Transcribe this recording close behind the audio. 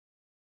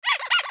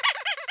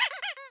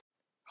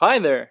Hi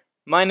there,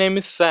 my name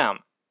is Sam,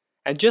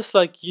 and just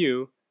like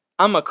you,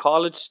 I'm a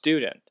college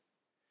student.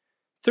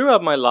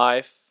 Throughout my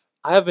life,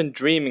 I have been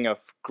dreaming of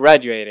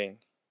graduating,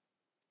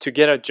 to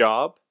get a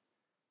job,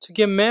 to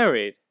get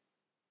married,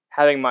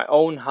 having my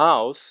own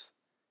house,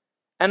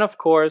 and of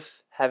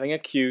course, having a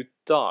cute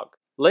dog.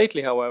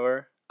 Lately,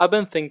 however, I've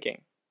been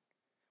thinking,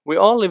 we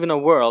all live in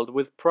a world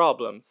with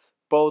problems,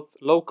 both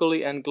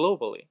locally and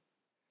globally,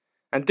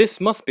 and this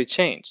must be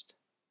changed.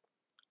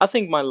 I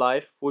think my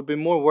life would be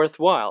more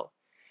worthwhile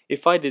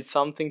if I did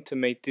something to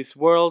make this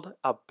world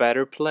a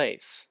better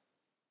place.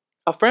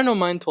 A friend of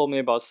mine told me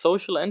about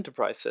social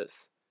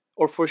enterprises,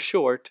 or for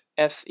short,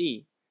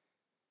 SE.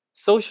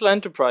 Social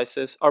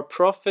enterprises are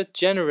profit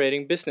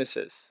generating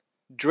businesses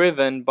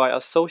driven by a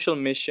social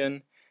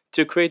mission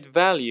to create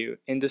value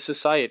in the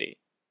society.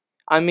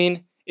 I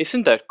mean,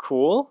 isn't that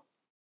cool?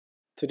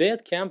 Today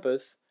at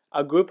campus,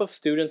 a group of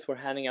students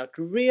were handing out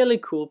really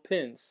cool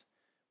pins,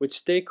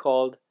 which they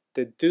called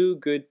the Do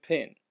Good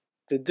pin.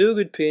 The Do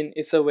Good pin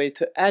is a way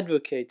to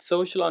advocate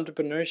social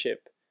entrepreneurship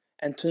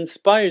and to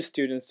inspire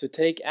students to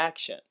take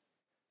action.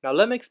 Now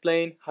let me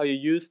explain how you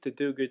use the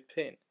Do Good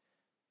pin.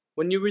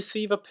 When you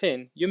receive a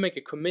pin, you make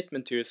a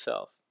commitment to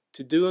yourself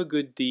to do a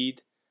good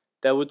deed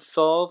that would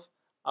solve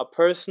a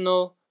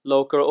personal,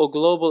 local, or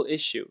global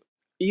issue.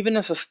 Even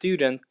as a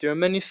student, there are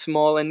many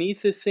small and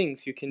easy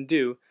things you can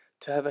do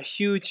to have a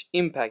huge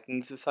impact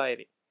in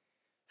society.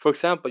 For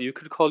example, you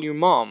could call your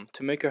mom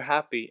to make her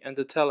happy and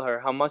to tell her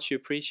how much you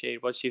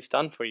appreciate what she's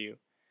done for you.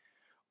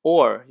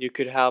 Or you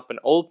could help an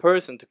old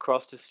person to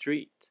cross the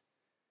street.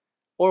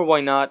 Or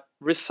why not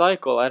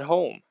recycle at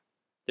home?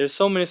 There's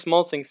so many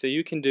small things that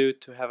you can do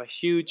to have a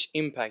huge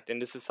impact in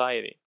the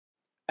society.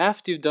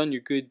 After you've done your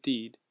good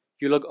deed,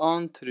 you log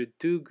on to the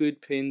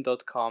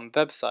dogoodpin.com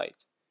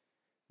website,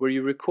 where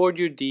you record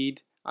your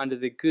deed under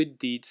the Good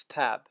Deeds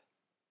tab.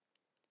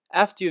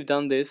 After you've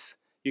done this,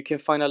 you can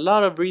find a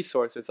lot of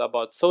resources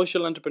about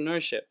social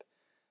entrepreneurship,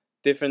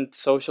 different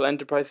social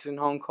enterprises in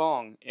Hong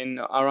Kong,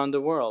 around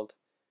the world,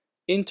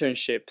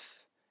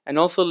 internships, and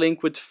also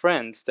link with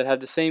friends that have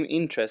the same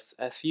interests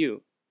as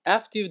you.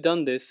 After you've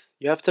done this,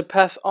 you have to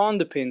pass on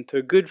the pin to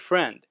a good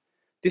friend.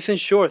 This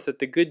ensures that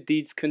the good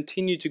deeds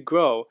continue to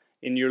grow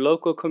in your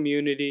local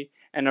community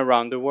and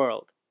around the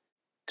world.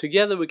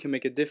 Together we can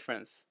make a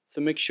difference,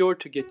 so make sure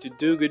to get your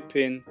Do Good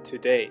pin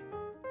today.